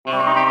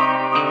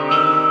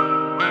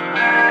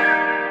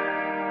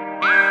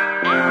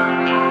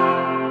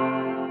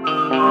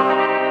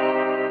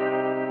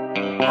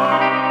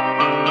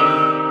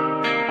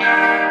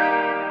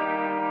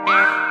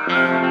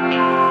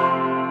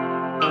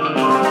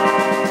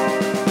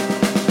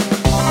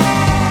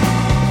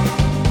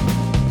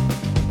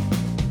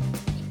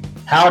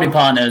Howdy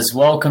partners,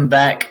 welcome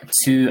back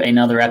to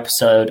another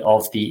episode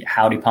of the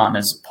Howdy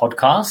Partners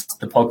podcast,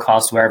 the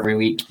podcast where every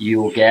week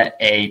you will get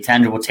a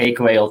tangible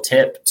takeaway or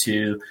tip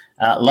to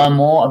learn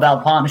more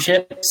about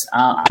partnerships.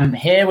 I'm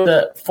here with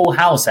a full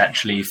house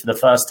actually for the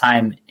first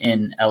time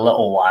in a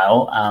little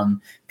while.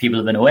 People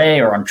have been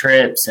away or on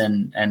trips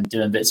and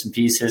doing bits and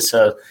pieces,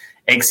 so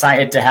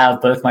excited to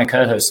have both my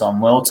co-hosts on.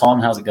 Will, Tom,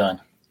 how's it going?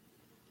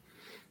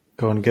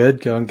 Going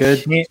good.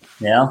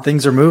 Yeah.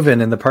 Things are moving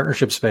in the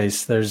partnership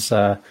space. There's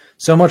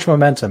so much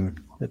momentum.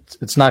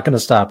 It's not going to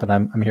stop, and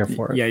I'm here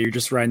for it. Yeah, you're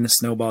just riding the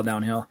snowball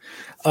downhill.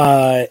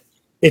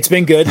 It's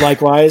been good.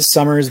 Likewise,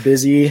 summer is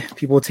busy.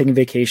 People are taking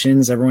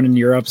vacations. Everyone in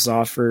Europe is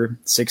off for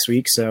 6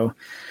 weeks. So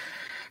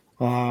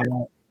I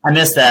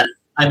missed that.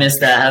 I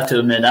have to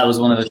admit, that was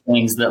one of the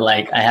things that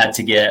I had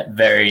to get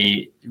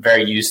very,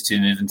 very used to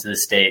moving to the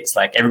States.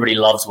 Everybody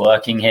loves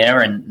working here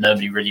and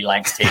nobody really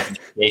likes taking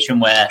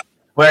vacation,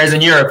 whereas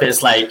in Europe,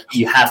 it's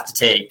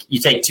you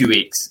take 2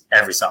 weeks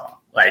every summer.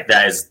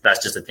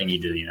 That's just a thing you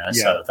do, Yeah.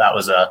 So that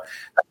was a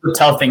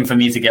tough thing for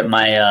me to get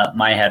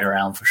my head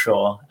around for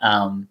sure.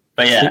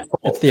 But yeah,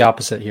 it's the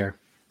opposite here.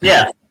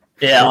 Yeah.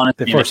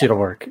 Honestly, they force you to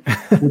work.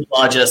 People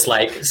are just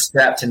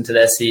strapped into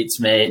their seats,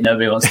 mate.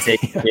 Nobody wants to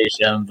take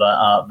vacation,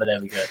 but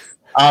there we go.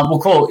 Well,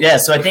 cool. Yeah.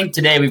 So I think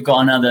today we've got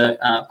another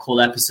cool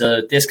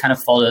episode. This kind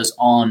of follows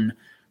on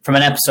from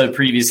an episode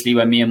previously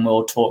where me and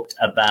Will talked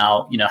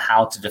about,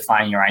 how to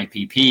define your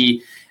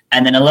IPP,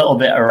 and then a little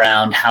bit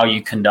around how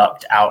you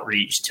conduct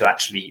outreach to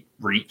actually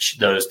reach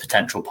those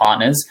potential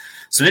partners.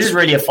 So this is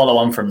really a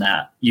follow-on from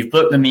that. You've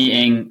booked the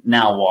meeting,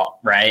 now what,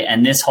 right?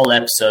 And this whole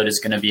episode is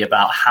going to be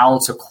about how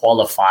to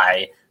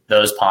qualify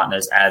those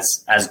partners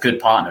as good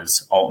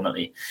partners,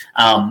 ultimately.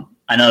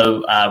 I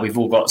know we've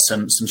all got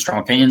some strong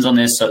opinions on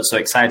this, so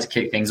excited to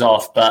kick things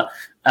off. But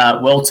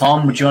Will,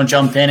 Tom, would you want to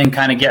jump in and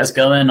kind of get us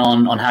going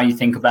on how you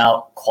think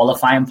about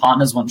qualifying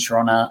partners once you're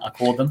on a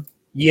call with them?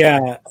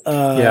 Yeah.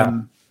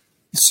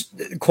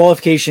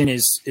 Qualification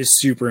is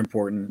super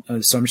important.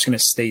 So I'm just going to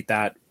state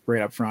that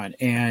right up front.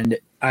 And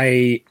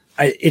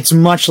it's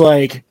much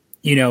like,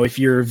 if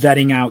you're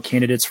vetting out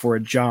candidates for a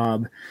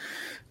job,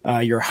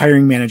 you're a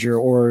hiring manager,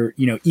 or,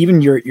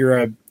 even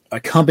you're a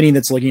company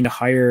that's looking to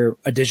hire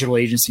a digital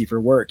agency for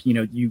work,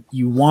 you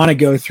want to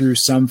go through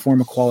some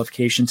form of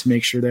qualification to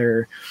make sure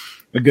they're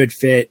a good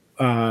fit,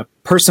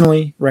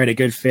 personally, right? A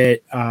good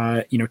fit,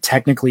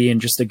 technically,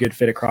 and just a good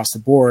fit across the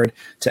board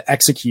to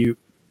execute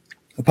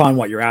upon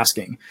what you're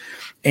asking.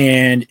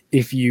 And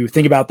if you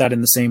think about that in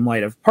the same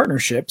light of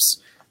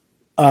partnerships,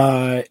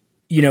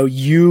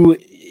 you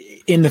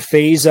in the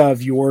phase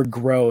of your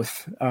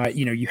growth,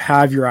 you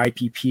have your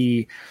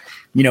IPP,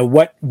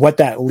 what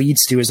that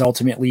leads to is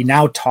ultimately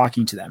now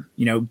talking to them,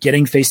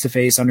 getting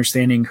face-to-face,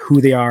 understanding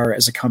who they are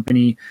as a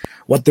company,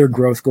 what their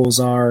growth goals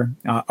are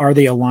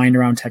they aligned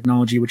around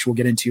technology, which we'll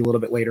get into a little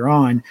bit later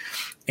on.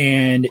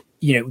 And,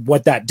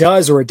 what that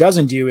does or it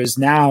doesn't do is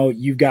now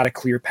you've got a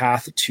clear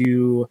path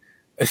to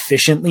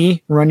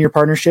efficiently run your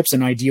partnerships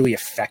and ideally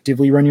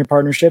effectively run your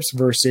partnerships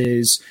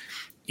versus,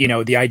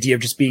 the idea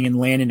of just being in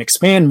land and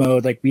expand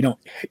mode. We don't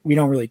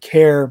really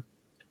care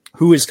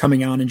who is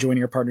coming on and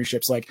joining our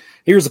partnerships.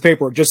 Here's the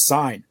paperwork, just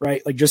sign,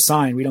 right? Just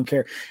sign. We don't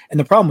care. And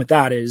the problem with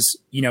that is,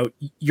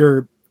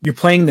 you're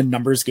playing the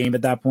numbers game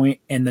at that point,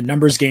 and the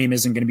numbers game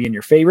isn't going to be in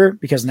your favor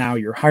because now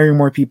you're hiring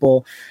more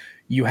people.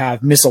 You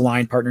have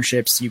misaligned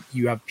partnerships.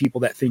 You have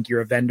people that think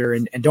you're a vendor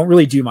and don't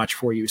really do much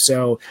for you.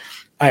 So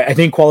I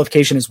think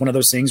qualification is one of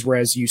those things where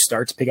as you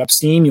start to pick up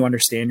steam, you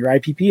understand your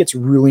IPP. It's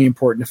really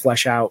important to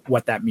flesh out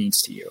what that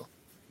means to you.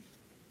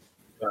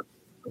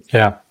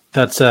 Yeah,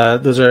 that's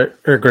those are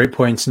great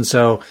points. And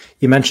so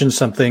you mentioned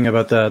something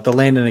about the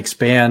land and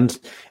expand,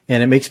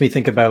 and it makes me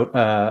think about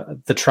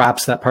the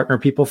traps that partner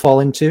people fall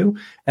into.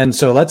 And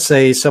so let's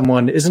say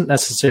someone isn't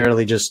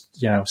necessarily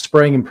just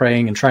spraying and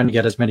praying and trying to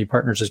get as many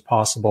partners as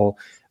possible,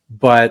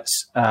 but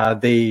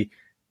they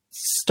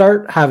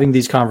start having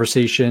these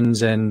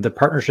conversations and the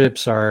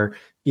partnerships are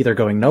either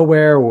going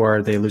nowhere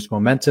or they lose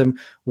momentum.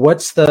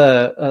 What's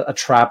a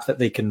trap that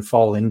they can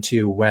fall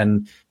into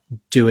when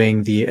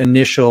doing the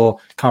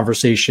initial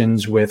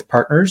conversations with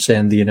partners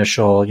and the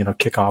initial,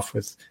 kickoff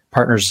with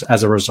partners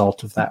as a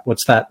result of that?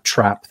 What's that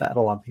trap that a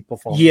lot of people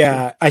fall into?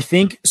 Yeah, I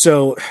think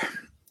so.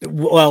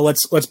 Well,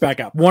 let's back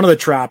up. One of the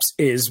traps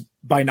is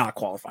by not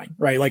qualifying,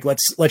 right?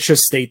 Let's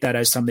just state that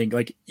as something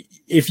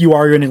if you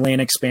are in land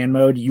expand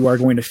mode, you are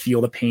going to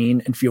feel the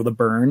pain and feel the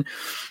burn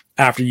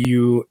after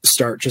you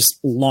start just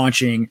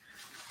launching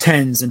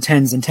tens and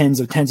tens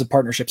of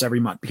partnerships every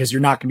month, because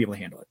you're not going to be able to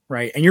handle it,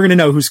 right? And you're going to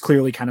know who's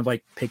clearly kind of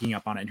picking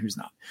up on it and who's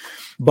not.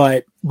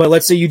 But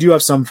let's say you do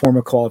have some form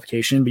of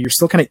qualification, but you're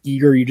still kind of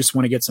eager. You just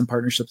want to get some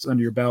partnerships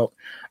under your belt.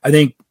 I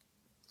think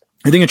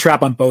a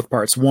trap on both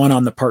parts, one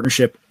on the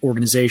partnership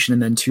organization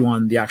and then two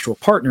on the actual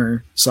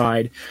partner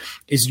side,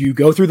 is you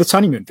go through the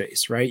honeymoon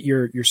phase, right?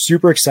 You're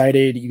super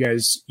excited.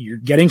 You're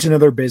getting to know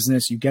their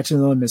business. You get to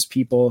know them as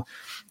people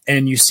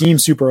and you seem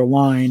super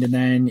aligned. And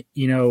then,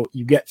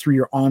 you get through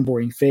your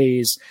onboarding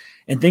phase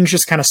and things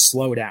just kind of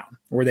slow down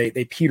or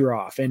they peter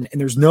off and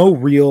there's no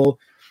real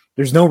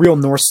there's no real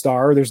North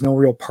Star. There's no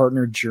real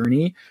partner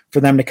journey for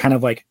them to kind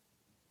of like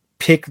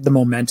pick the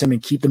momentum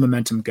and keep the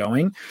momentum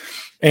going.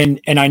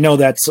 And I know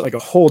that's like a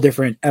whole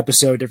different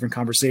episode, different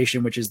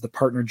conversation, which is the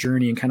partner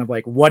journey and kind of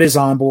like, what is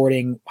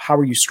onboarding? How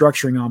are you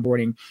structuring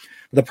onboarding?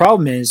 But the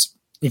problem is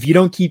if you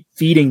don't keep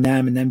feeding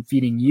them and them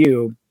feeding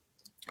you,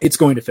 it's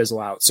going to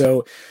fizzle out.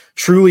 So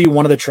truly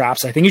one of the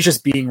traps, I think, is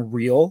just being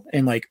real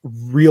and like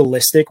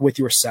realistic with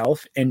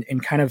yourself and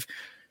kind of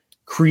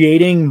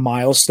creating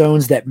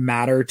milestones that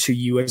matter to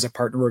you as a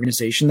partner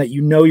organization that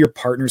you know your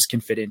partners can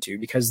fit into,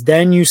 because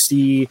then you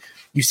see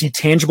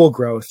tangible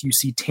growth, you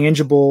see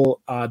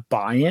tangible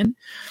buy-in.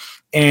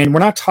 And we're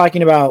not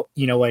talking about,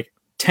 like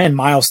 10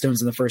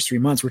 milestones in the first 3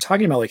 months. We're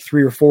talking about like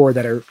 3 or 4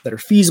 that are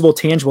feasible,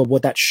 tangible.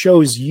 What that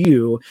shows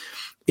you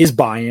is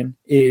buy-in,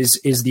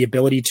 is the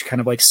ability to kind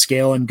of like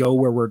scale and go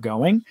where we're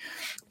going.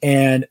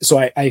 And so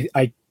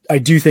I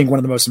do think one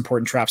of the most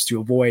important traps to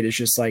avoid is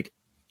just like,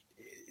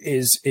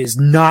 is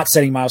not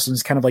setting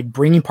milestones, kind of like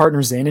bringing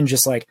partners in and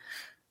just like,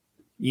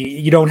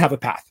 you don't have a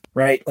path,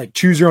 right? Like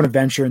choose your own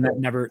adventure. And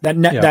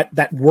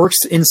that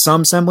works in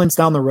some semblance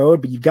down the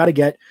road, but you've got to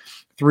get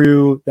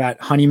through that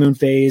honeymoon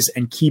phase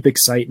and keep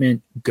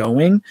excitement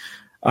going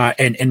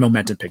and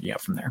momentum picking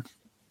up from there.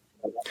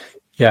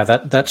 Yeah,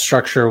 that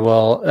structure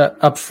will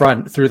up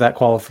front through that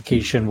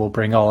qualification will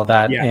bring all of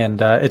that. Yeah.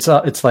 And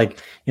it's like,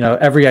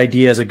 every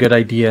idea is a good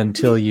idea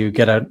until you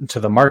get out to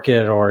the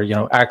market or,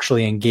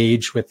 actually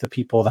engage with the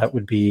people that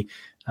would be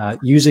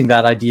using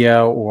that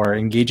idea or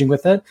engaging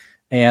with it.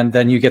 And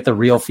then you get the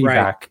real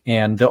feedback. Right.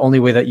 And the only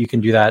way that you can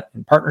do that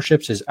in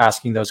partnerships is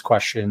asking those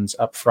questions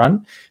up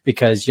front,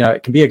 because,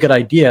 it can be a good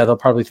idea. They'll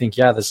probably think,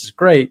 yeah, this is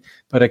great,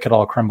 but it could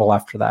all crumble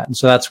after that. And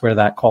so that's where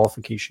that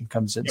qualification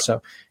comes in. Yep.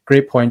 So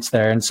great points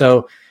there. And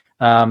so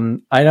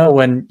I know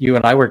when you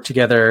and I worked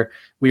together,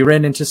 we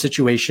ran into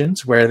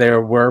situations where there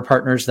were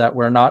partners that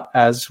were not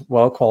as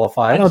well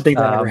qualified. I don't think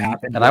that ever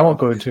happened. And I won't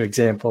go into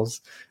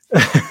examples.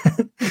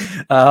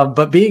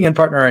 But being in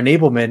partner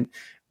enablement,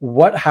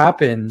 what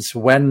happens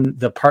when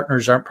the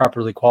partners aren't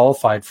properly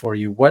qualified for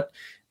you? What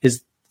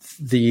is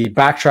the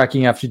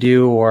backtracking you have to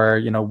do,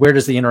 or, where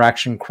does the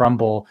interaction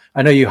crumble?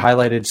 I know you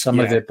highlighted some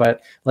of it,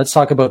 but let's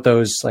talk about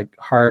those like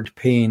hard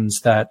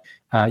pains that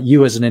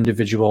you as an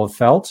individual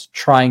felt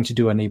trying to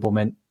do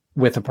enablement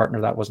with a partner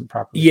that wasn't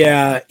properly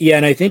qualified. Yeah.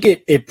 And I think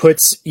it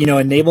puts,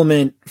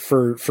 enablement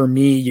for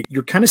me,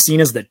 you're kind of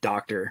seen as the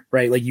doctor,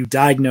 right? Like you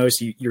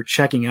diagnose, you're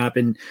checking up,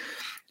 and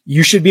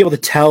you should be able to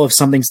tell if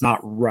something's not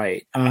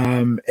right.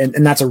 And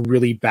that's a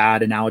really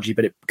bad analogy,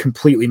 but it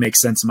completely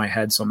makes sense in my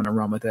head. So I'm going to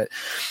run with it.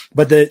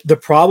 But the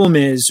problem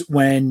is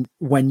when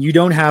you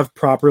don't have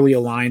properly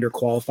aligned or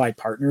qualified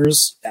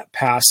partners at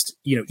past,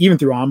 even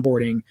through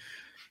onboarding,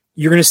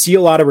 you're going to see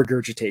a lot of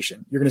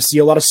regurgitation. You're going to see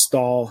a lot of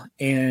stall.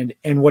 And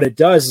what it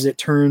does is it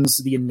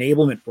turns the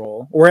enablement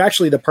role, or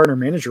actually the partner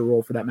manager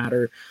role for that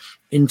matter,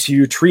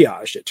 into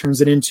triage. It turns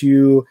it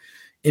into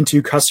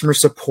customer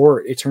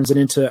support. It turns it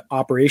into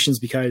operations,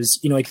 because,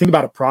 like think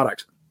about a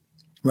product,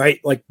 right?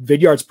 Like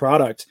Vidyard's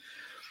product,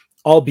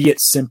 albeit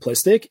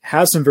simplistic,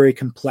 has some very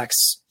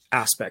complex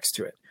aspects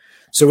to it.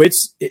 So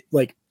it's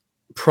like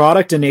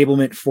product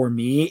enablement for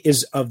me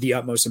is of the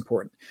utmost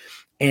importance.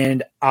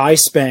 And I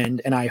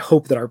spend, and I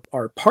hope that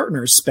our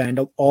partners spend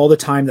all the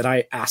time that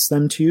I ask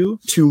them to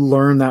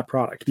learn that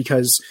product,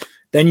 because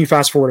then you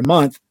fast forward a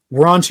month,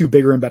 we're on to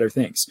bigger and better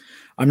things.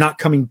 I'm not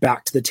coming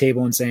back to the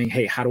table and saying,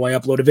 hey, how do I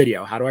upload a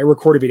video? How do I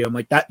record a video? I'm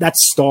like,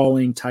 that's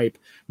stalling type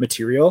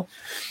material.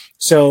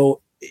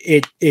 So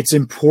it's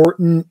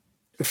important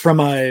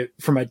from a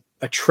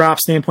trap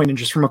standpoint and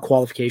just from a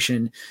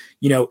qualification,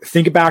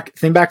 think back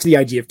to the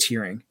idea of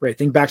tiering, right?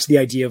 Think back to the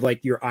idea of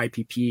like your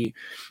IPP,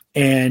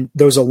 and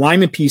those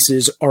alignment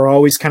pieces are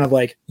always kind of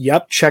like,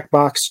 yep,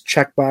 checkbox,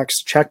 checkbox,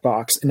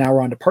 checkbox. And now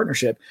we're on to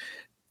partnership.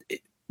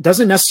 It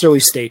doesn't necessarily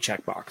stay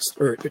checkbox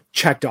or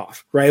checked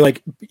off, right?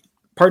 Like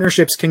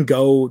partnerships can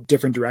go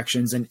different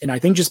directions. And I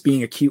think just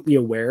being acutely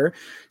aware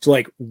to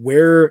like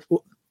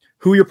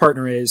who your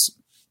partner is,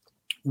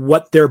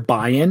 what their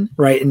buy-in,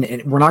 right?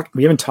 And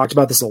we haven't talked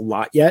about this a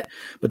lot yet,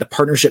 but the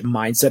partnership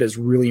mindset is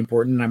really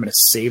important. And I'm going to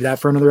save that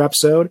for another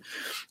episode,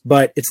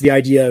 but it's the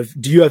idea of,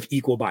 do you have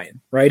equal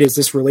buy-in, right? Is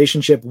this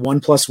relationship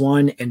 1 +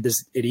 1 and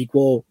does it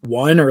equal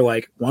 1 or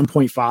like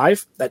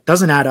 1.5? That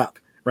doesn't add up,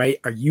 right?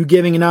 Are you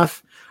giving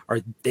enough? Are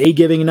they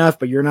giving enough,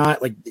 but you're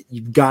not? Like,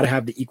 you've got to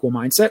have the equal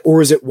mindset.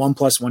 Or is it 1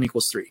 + 1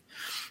 = 3?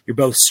 You're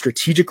both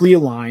strategically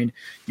aligned.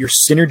 You're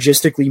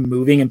synergistically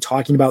moving and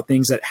talking about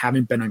things that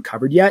haven't been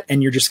uncovered yet.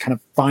 And you're just kind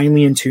of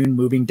finely in tune,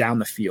 moving down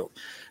the field.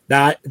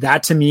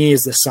 That to me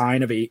is the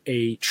sign of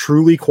a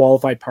truly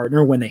qualified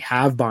partner, when they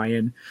have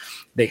buy-in,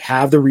 they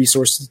have the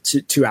resources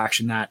to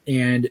action that,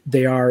 and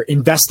they are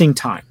investing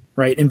time,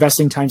 right?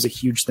 Investing time is a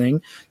huge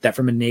thing that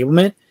from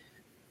enablement,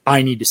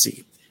 I need to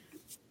see.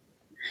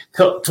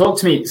 Talk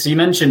to me. So you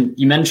mentioned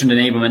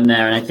enablement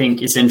there, and I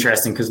think it's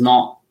interesting because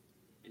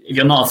if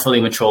you're not a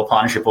fully mature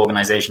partnership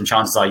organization,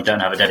 chances are you don't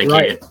have a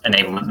dedicated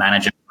enablement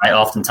manager. Right?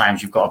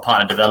 Oftentimes you've got a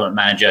partner development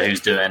manager who's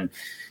doing,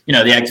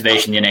 the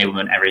activation, the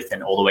enablement,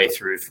 everything all the way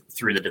through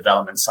the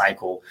development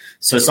cycle.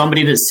 So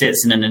somebody that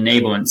sits in an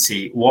enablement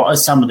seat, what are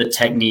some of the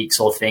techniques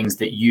or things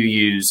that you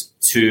use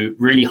to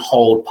really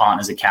hold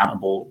partners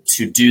accountable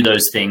to do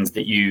those things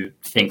that you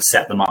think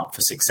set them up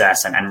for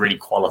success and really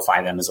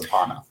qualify them as a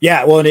partner?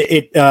 Yeah, well,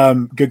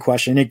 good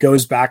question. It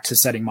goes back to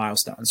setting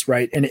milestones,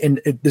 right?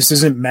 And this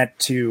isn't meant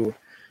to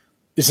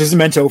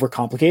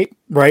overcomplicate,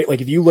 right?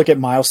 Like if you look at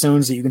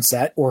milestones that you can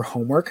set or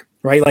homework,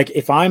 right? Like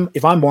if I'm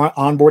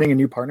onboarding a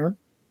new partner,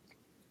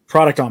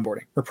 product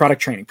onboarding or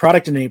product training,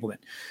 product enablement,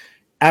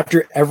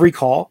 after every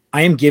call,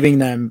 I am giving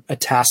them a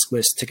task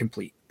list to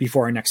complete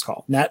before our next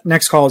call. And that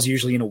next call is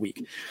usually in a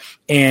week.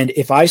 And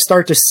if I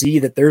start to see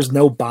that there's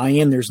no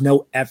buy-in, there's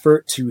no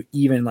effort to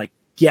even like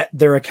get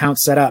their account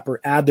set up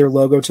or add their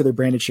logo to their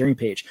branded sharing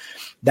page,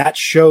 that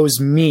shows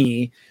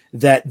me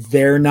that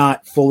they're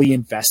not fully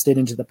invested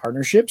into the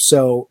partnership.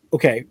 So,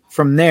 okay,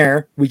 from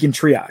there, we can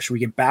triage. We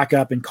can back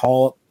up and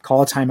call a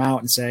timeout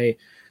and say,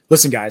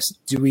 listen, guys,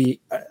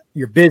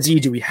 you're busy.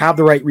 Do we have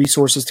the right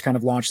resources to kind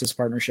of launch this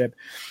partnership?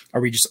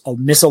 Are we just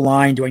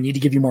misaligned? Do I need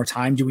to give you more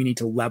time? Do we need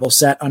to level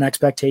set on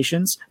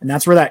expectations? And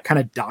that's where that kind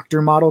of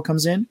doctor model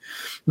comes in,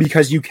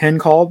 because you can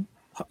call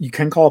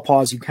a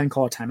pause, you can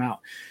call a timeout.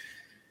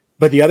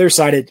 But the other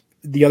side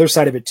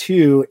of it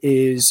too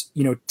is,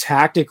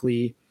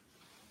 tactically,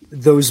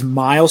 those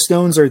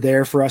milestones are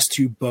there for us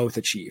to both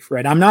achieve,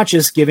 right? I'm not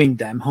just giving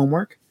them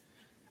homework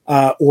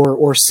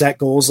or set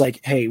goals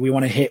like, hey, we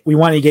want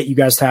to get you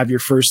guys to have your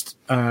first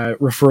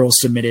referral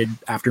submitted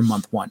after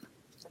month 1.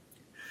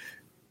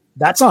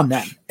 That's on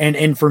them.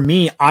 And for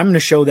me, I'm going to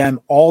show them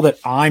all that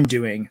I'm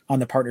doing on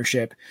the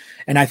partnership.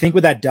 And I think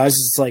what that does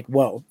is it's like,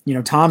 whoa,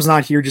 Tom's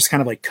not here just kind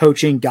of like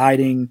coaching,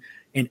 guiding,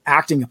 and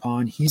acting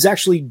upon. He's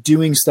actually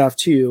doing stuff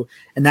too.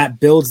 And that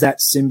builds that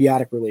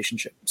symbiotic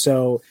relationship.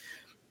 So,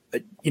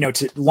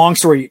 long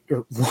story,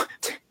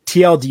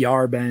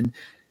 TLDR, Ben,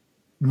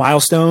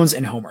 milestones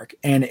and homework.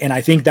 And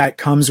I think that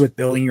comes with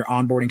building your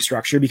onboarding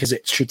structure, because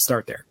it should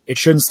start there. It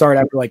shouldn't start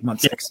after like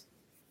month 6.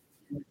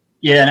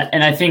 Yeah.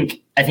 And I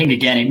think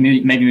again,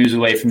 it maybe moves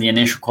away from the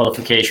initial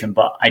qualification,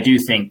 but I do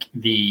think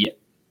the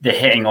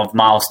hitting of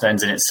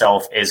milestones in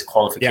itself is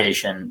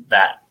qualification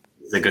that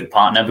is a good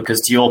partner, because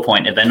to your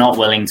point, if they're not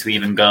willing to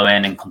even go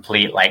in and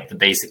complete like the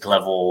basic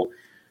level,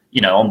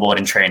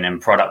 onboarding training,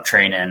 product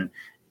training,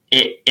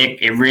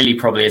 it really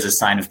probably is a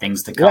sign of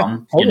things to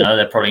come. Yeah, totally.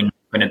 They're probably not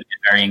going to be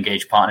a very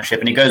engaged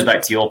partnership. And it goes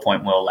back to your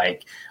point, Will,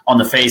 like on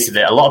the face of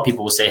it, a lot of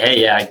people will say,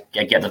 hey, yeah,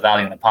 I get the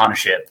value in the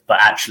partnership, but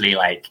actually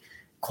like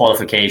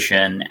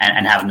qualification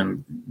and having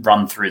them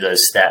run through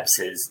those steps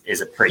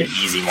is a pretty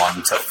easy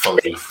one to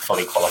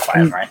fully qualify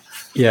them, right?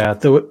 Yeah,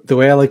 the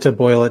way I like to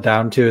boil it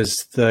down to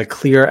is the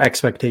clear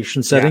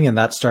expectation setting, and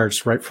that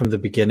starts right from the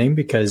beginning,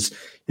 because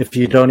if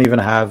you don't even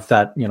have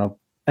that,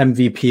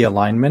 MVP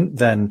alignment,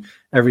 then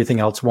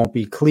everything else won't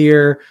be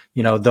clear.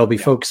 They'll be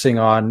focusing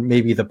on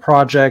maybe the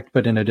project,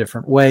 but in a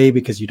different way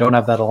because you don't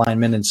have that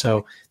alignment. And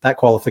so that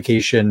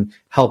qualification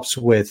helps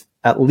with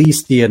at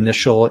least the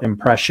initial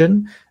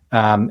impression,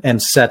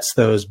 and sets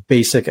those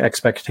basic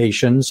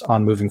expectations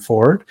on moving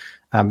forward.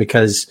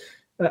 Because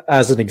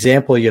as an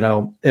example,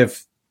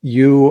 if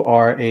you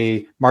are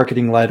a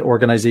marketing-led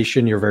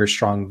organization, you're very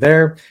strong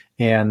there,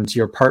 and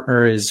your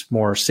partner is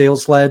more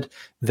sales-led,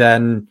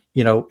 then,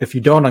 if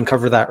you don't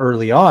uncover that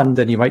early on,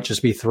 then you might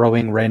just be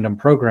throwing random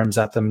programs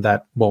at them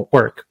that won't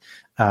work,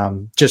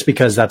 just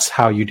because that's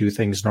how you do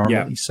things normally.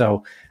 Yeah.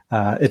 So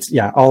it's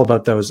all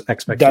about those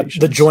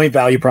expectations. The joint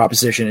value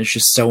proposition is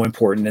just so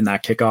important in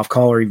that kickoff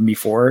call or even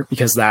before,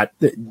 because that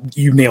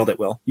you nailed it,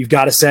 Will. You've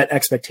got to set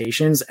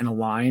expectations and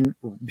align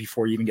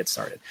before you even get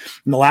started.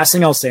 And the last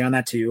thing I'll say on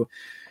that too,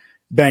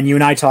 Ben, you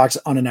and I talked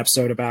on an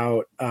episode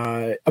about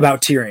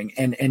tiering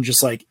and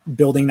just like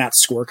building that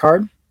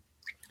scorecard.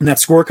 And that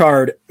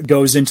scorecard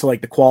goes into like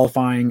the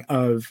qualifying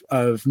of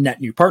net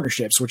new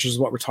partnerships, which is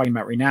what we're talking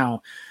about right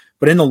now.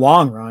 But in the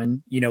long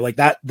run, like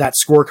that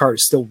scorecard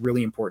is still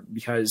really important,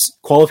 because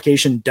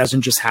qualification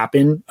doesn't just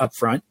happen up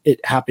front.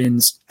 It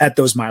happens at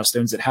those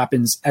milestones. It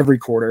happens every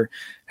quarter,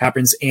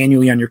 happens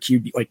annually on your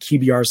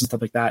QBRs and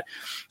stuff like that.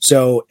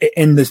 So,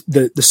 and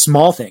the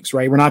small things,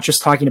 right? We're not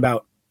just talking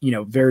about,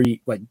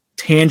 very like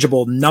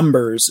tangible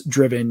numbers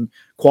driven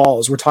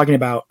quals. We're talking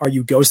about, are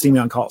you ghosting me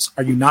on calls?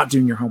 Are you not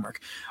doing your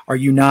homework? Are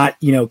you not,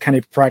 kind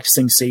of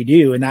practicing say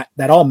do? And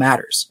that all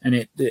matters.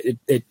 And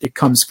it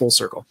comes full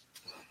circle.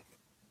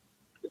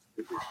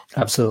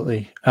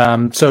 Absolutely.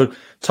 So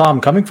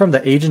Tom, coming from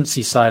the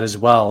agency side as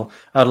well,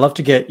 I'd love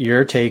to get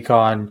your take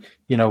on,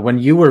 when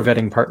you were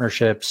vetting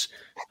partnerships,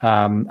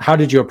 how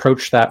did you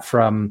approach that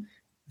from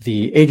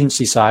the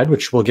agency side,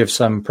 which will give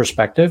some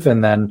perspective,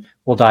 and then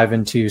we'll dive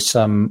into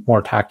some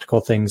more tactical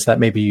things that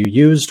maybe you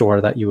used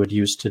or that you would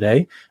use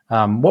today.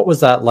 What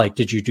was that like?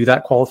 Did you do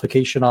that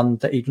qualification on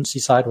the agency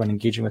side when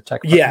engaging with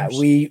tech partners? Yeah,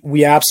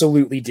 we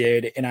absolutely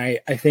did. And I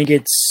think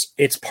it's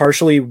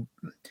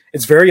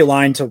very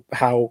aligned to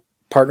how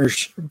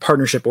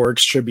partnership orgs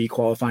should be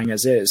qualifying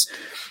as is,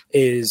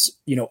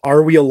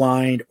 are we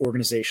aligned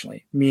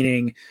organizationally?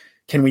 Meaning,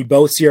 can we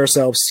both see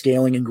ourselves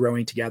scaling and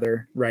growing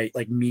together, right?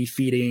 Like me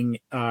feeding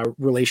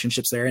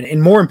relationships there.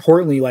 And more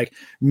importantly, like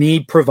me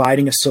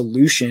providing a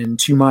solution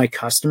to my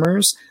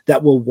customers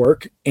that will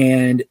work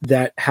and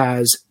that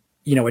has,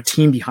 a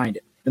team behind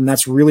it. And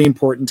that's really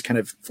important to kind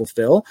of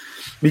fulfill,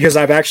 because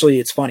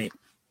it's funny.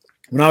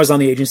 When I was on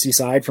the agency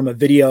side from a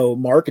video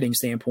marketing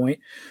standpoint,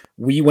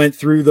 we went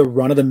through the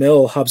run of the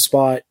mill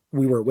HubSpot.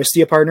 We were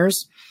Wistia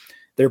partners.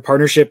 Their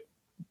partnership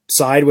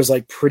side was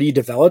like pretty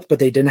developed, but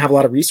they didn't have a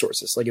lot of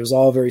resources. Like it was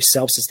all very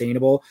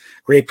self-sustainable,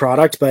 great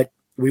product, but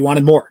we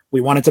wanted more. We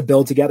wanted to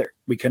build together.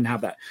 We couldn't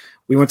have that.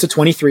 We went to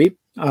 23,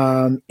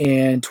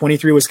 and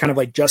 23 was kind of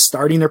like just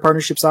starting their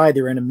partnership side.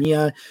 They were in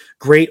EMEA,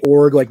 great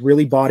org, like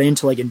really bought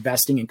into like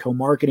investing in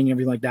co-marketing and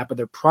everything like that. But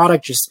their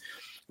product just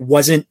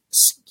wasn't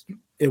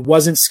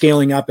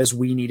scaling up as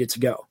we needed to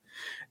go.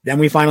 Then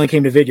we finally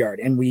came to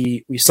Vidyard, and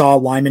we saw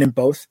alignment in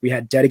both. We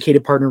had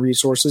dedicated partner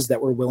resources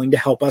that were willing to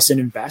help us and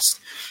invest.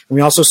 And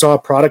we also saw a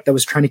product that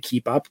was trying to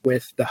keep up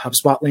with the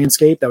HubSpot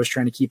landscape, that was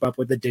trying to keep up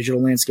with the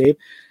digital landscape.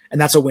 And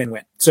that's a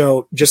win-win.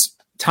 So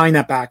just tying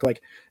that back,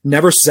 like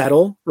never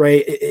settle,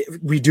 right?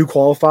 We do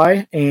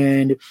qualify.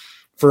 And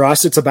for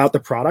us, it's about the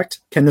product.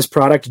 Can this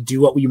product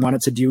do what we want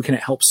it to do? Can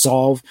it help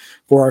solve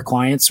for our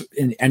clients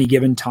in any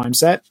given time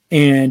set?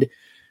 And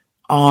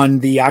on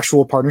the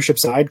actual partnership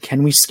side,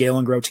 can we scale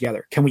and grow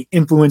together? Can we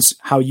influence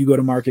how you go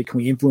to market? Can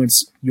we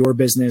influence your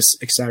business,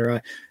 et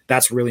cetera?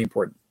 That's really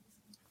important.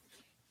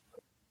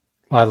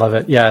 I love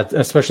it. Yeah,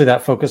 especially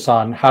that focus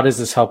on how does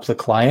this help the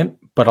client,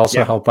 but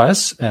also help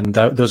us. And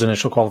those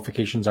initial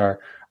qualifications are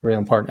really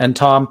important. And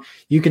Tom,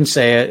 you can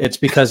say it. It's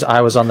because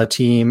I was on the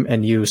team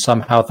and you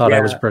somehow thought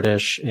I was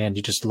British and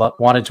you just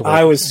wanted to work.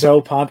 I was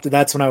so pumped.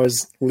 That's when I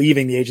was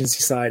leaving the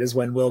agency side, is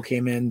when Will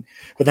came in.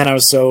 But then I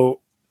was so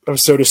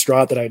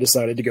distraught that I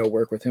decided to go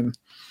work with him.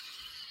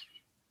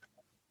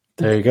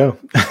 There you go.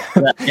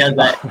 He has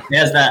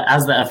that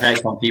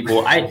effect on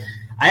people. I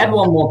had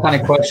one more kind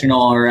of question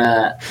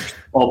or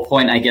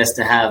point, I guess,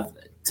 to have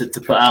to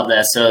put out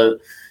there. So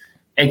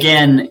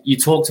again, you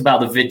talked about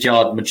the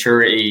Vidyard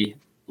maturity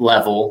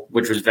level,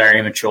 which was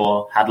very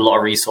mature, had a lot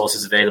of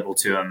resources available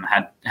to them,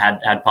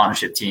 had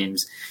partnership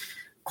teams.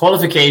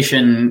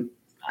 Qualification,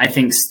 I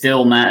think,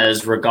 still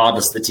matters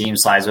regardless of the team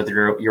size,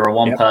 whether you're a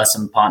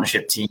one-person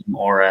partnership team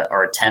or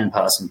a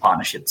 10-person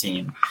partnership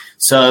team.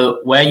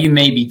 So where you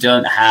maybe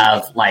don't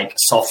have like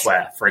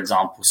software, for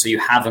example, so you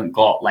haven't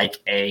got like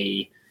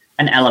an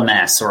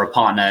LMS or a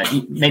partner,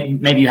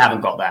 maybe you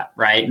haven't got that,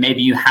 right?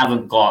 Maybe you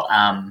haven't got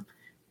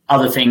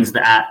other things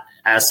that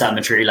at a certain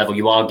maturity level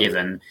you are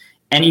given.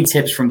 Any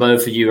tips from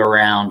both of you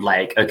around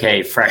like,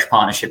 okay, fresh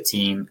partnership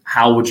team,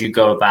 how would you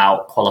go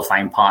about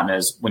qualifying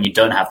partners when you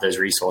don't have those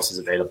resources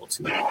available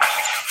to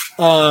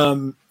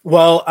you?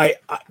 Well,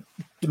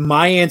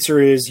 my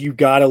answer is you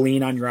got to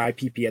lean on your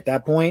IPP at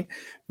that point,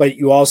 but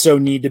you also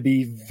need to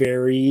be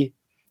very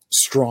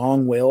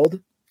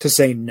strong-willed to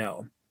say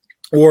no.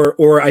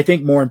 Or I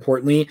think more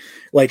importantly,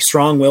 like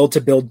strong-willed to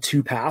build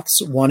two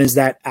paths. One is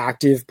that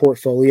active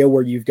portfolio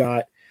where you've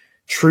got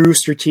true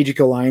strategic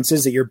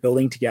alliances that you're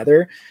building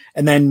together.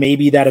 And then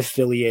maybe that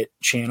affiliate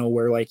channel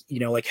where like,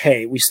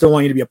 hey, we still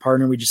want you to be a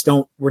partner.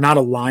 We're not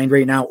aligned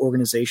right now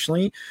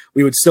organizationally.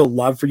 We would still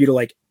love for you to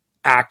like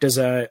act as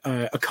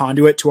a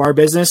conduit to our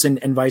business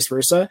and vice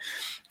versa.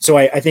 So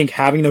I think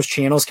having those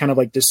channels kind of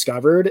like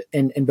discovered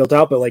and built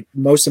out, but like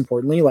most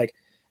importantly, like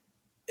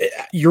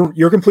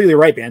you're completely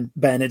right,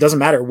 Ben. It doesn't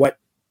matter what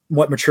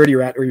maturity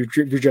you're at, or you're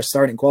just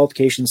starting.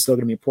 Qualification is still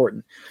going to be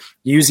important.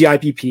 Use the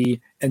IPP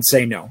and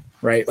say no,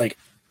 right? Like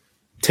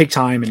take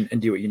time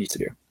and do what you need to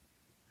do.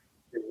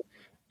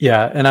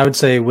 Yeah. And I would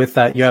say with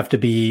that, you have to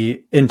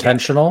be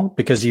intentional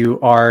because you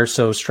are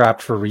so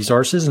strapped for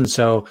resources. And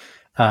so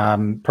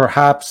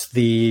perhaps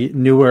the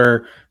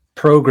newer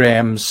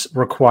programs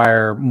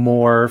require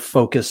more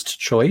focused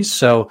choice.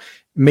 So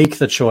make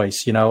the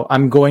choice,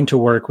 I'm going to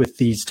work with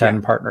these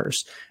 10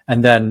 partners.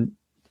 And then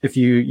if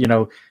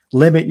you,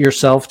 limit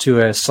yourself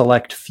to a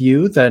select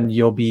few, then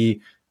you'll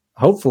be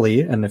hopefully,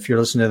 and if you're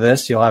listening to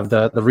this, you'll have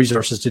the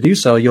resources to do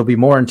so. You'll be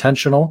more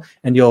intentional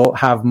and you'll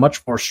have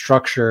much more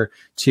structure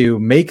to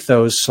make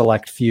those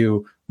select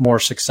few more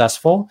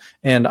successful.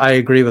 And I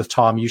agree with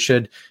Tom. You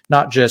should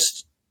not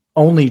just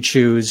only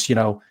choose,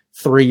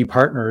 3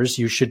 partners.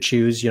 You should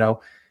choose, a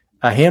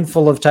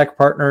handful of tech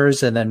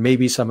partners and then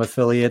maybe some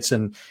affiliates.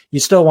 And you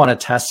still want to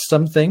test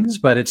some things,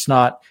 but it's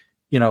not,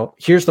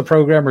 here's the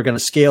program. We're going to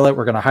scale it.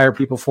 We're going to hire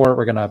people for it.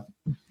 We're going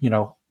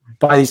to,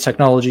 buy these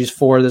technologies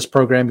for this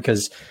program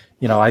because,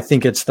 I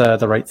think it's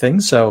the right thing.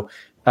 So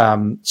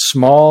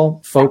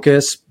small,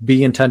 focus,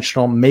 be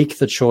intentional, make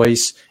the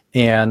choice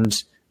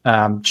and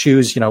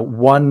choose,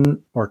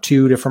 1 or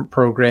 2 different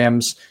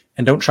programs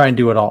and don't try and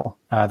do it all.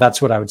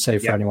 That's what I would say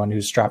for anyone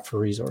who's strapped for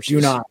resources.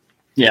 Do not.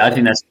 Yeah, I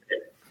think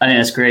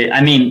that's great.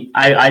 I mean,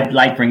 I'd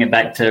like bring it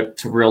back to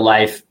real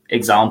life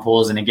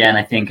examples. And again,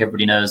 I think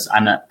everybody knows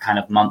I'm at kind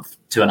of month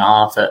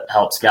 2.5 at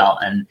Help Scout.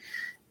 And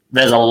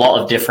there's a lot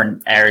of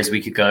different areas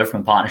we could go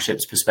from a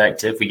partnerships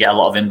perspective. We get a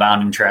lot of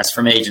inbound interest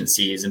from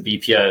agencies and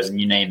BPOs and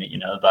you name it,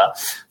 but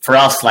for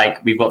us,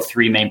 like we've got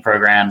 3 main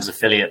programs: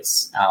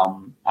 affiliates,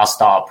 our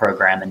startup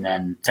program, and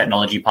then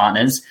technology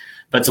partners.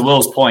 But to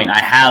Will's point, I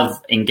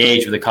have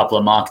engaged with a couple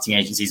of marketing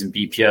agencies and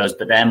BPOs,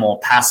 but they're more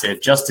passive,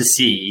 just to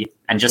see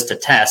and just to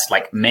test,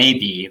 like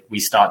maybe we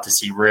start to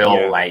see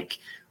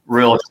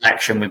real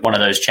traction with one of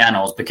those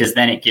channels, because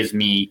then it gives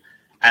me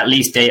at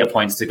least data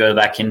points to go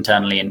back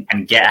internally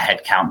and get a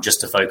head count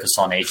just to focus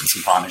on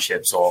agency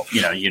partnerships or,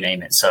 you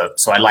name it. So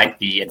I like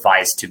the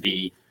advice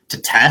to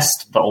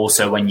test, but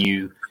also when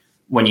you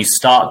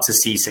start to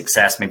see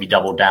success, maybe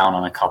double down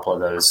on a couple of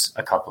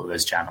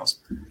those channels.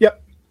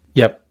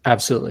 Yep,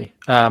 absolutely.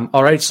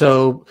 All right.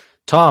 So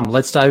Tom,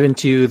 let's dive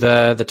into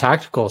the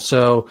tactical.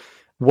 So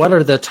what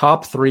are the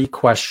top 3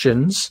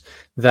 questions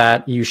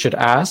that you should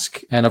ask?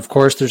 And of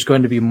course, there's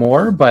going to be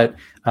more, but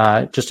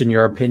just in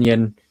your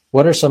opinion,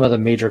 what are some of the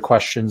major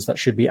questions that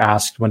should be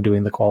asked when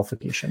doing the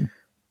qualification?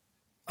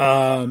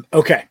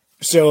 Okay.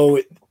 So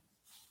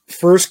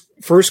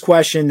first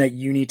question that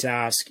you need to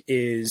ask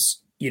is,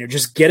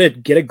 just get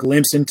a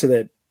glimpse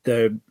into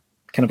the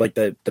kind of like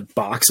the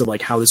box of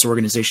like how this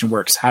organization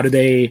works. How does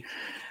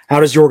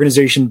your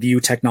organization view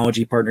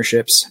technology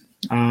partnerships?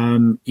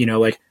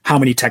 Like how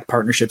many tech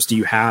partnerships do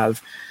you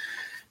have?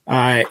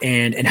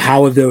 And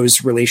how have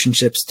those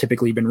relationships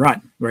typically been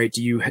run, right?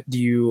 Do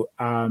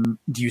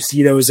you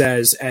see those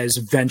as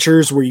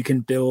ventures where you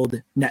can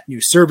build net new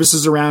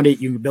services around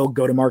it? You can build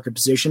go-to-market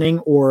positioning,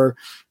 or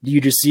do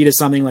you just see it as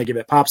something like if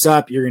it pops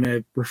up, you're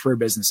going to refer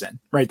business in,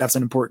 right? That's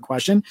an important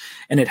question.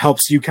 And it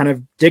helps you kind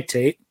of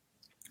dictate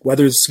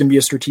whether it's going to be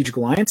a strategic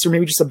alliance or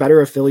maybe just a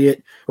better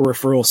affiliate or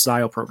referral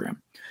style program.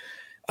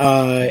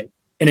 And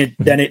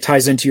then it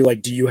ties into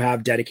like, do you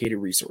have dedicated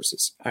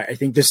resources? I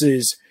think this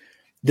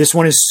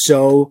one is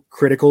so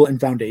critical and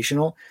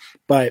foundational,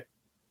 but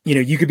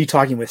you could be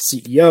talking with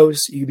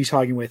CEOs, you could be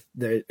talking with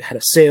the head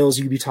of sales,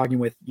 you could be talking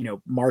with,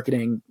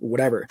 marketing,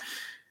 whatever.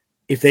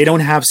 If they don't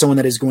have someone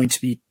that is going to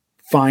be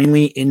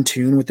finally in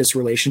tune with this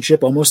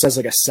relationship, almost as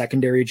like a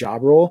secondary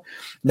job role,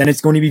 then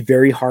it's going to be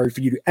very hard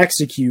for you to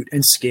execute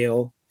and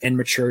scale and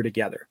mature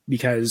together,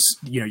 because,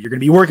 you're going to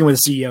be working with a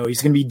CEO.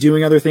 He's going to be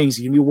doing other things.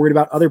 He's going to be worried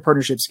about other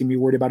partnerships. He's going to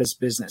be worried about his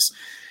business.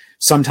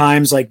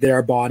 Sometimes like they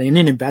are bought in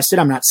and invested.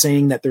 I'm not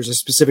saying that there's a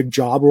specific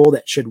job role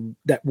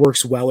that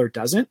works well or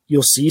doesn't.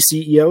 You'll see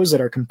CEOs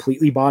that are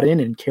completely bought in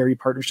and carry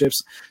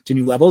partnerships to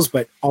new levels,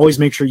 but always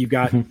make sure you've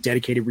got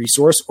dedicated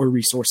resource or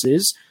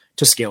resources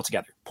to scale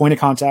together. Point of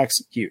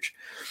contacts, huge.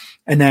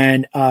 And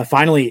then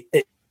finally,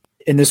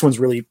 and this one's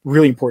really,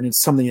 really important.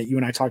 It's something that you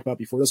and I talked about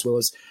before this, Will,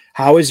 is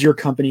how is your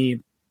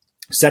company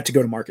set to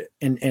go to market?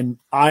 And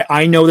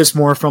I know this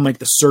more from like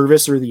the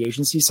service or the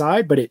agency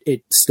side, but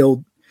it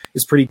still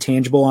is pretty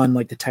tangible on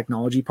like the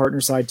technology partner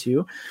side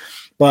too.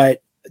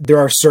 But there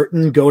are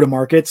certain go to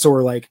markets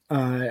or like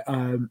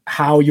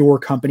how your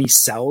company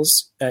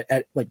sells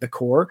at like the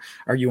core.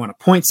 Are you on a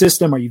point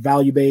system? Are you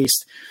value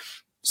based?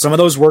 Some of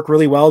those work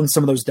really well and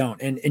some of those don't.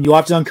 And you'll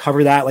have to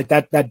uncover that. Like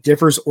that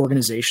differs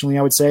organizationally,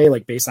 I would say,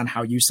 like based on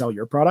how you sell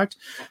your product.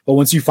 But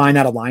once you find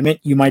that alignment,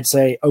 you might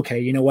say, okay,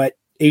 you know what?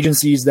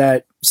 Agencies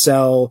that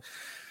sell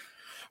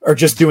are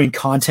just doing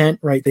content,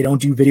 right? They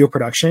don't do video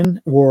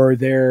production, or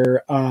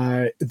they're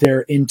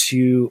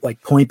into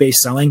like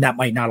point-based selling. That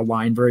might not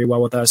align very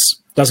well with us.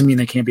 Doesn't mean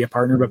they can't be a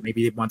partner, but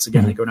maybe once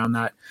again, they go down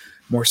that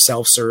more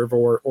self-serve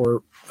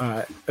or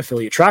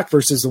affiliate track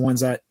versus the ones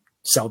that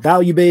sell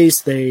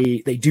value-based.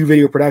 They do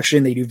video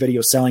production, they do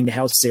video selling, they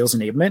have sales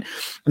enablement.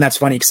 And that's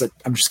funny because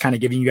I'm just kind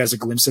of giving you guys a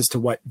glimpse as to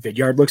what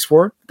Vidyard looks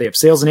for. They have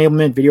sales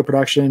enablement, video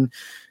production,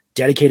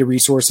 dedicated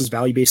resources,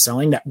 value-based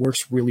selling. That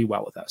works really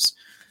well with us.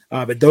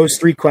 But those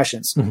 3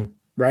 questions,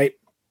 right?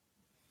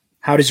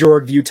 How does your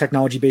org view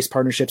technology-based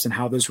partnerships and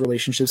how those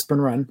relationships been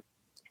run?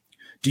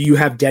 Do you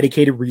have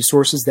dedicated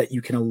resources that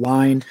you can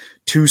align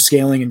to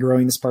scaling and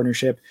growing this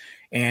partnership?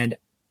 And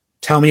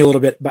tell me a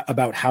little bit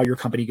about how your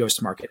company goes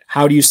to market.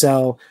 How do you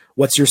sell?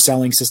 What's your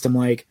selling system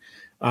like?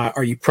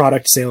 Are you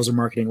product, sales, or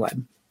marketing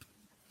led?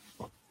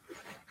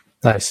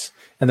 Nice.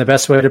 And the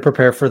best way to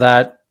prepare for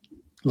that,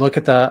 look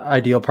at the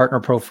ideal partner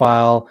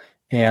profile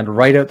and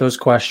write out those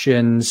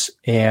questions.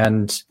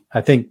 And I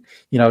think,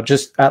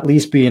 just at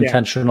least be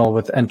intentional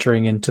with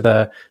entering into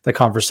the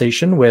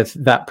conversation with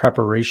that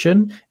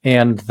preparation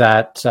and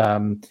that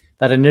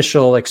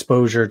initial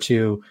exposure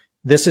to,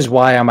 this is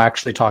why I'm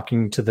actually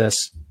talking to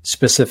this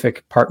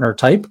specific partner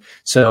type.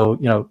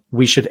 So,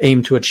 we should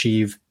aim to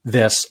achieve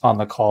this on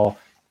the call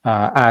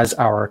as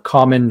our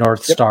common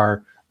North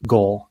Star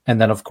goal.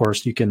 And then of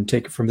course you can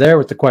take it from there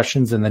with the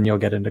questions, and then you'll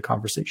get into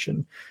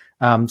conversation.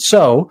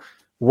 So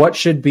what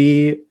should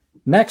be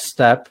next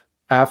step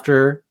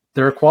after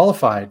they're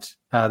qualified?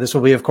 This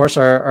will be, of course,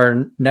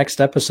 our next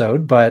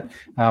episode, but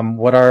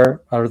what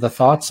are the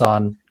thoughts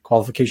on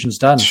qualifications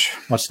done?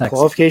 What's next?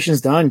 Qualifications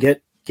done.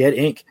 Get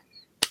ink.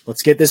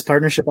 Let's get this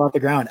partnership off the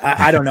ground.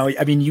 I don't know.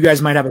 I mean, you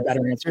guys might have a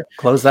better answer.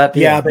 Close that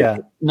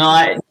deal. No,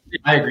 I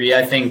agree.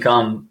 I think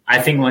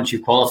once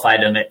you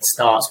qualified them, it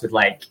starts with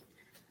like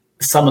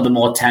some of the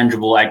more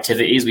tangible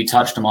activities. We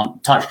touched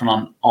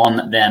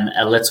on them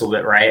a little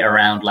bit, right?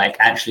 Around like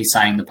actually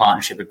signing the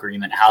partnership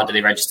agreement. How do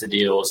they register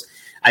deals?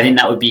 I think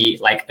that would be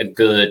like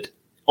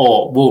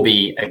will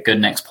be a good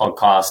next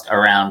podcast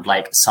around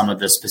like some of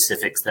the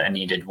specifics that are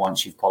needed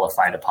once you've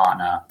qualified a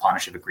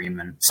partnership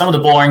agreement. Some of the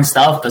boring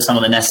stuff, but some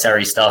of the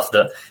necessary stuff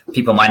that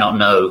people might not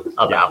know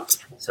about,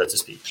 so to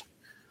speak.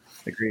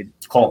 Agreed.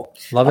 Cool.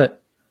 Love it.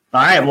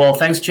 All right. Well,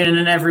 thanks for tuning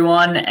in,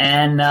 everyone.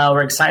 And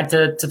we're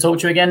excited to talk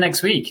to you again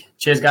next week.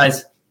 Cheers,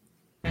 guys.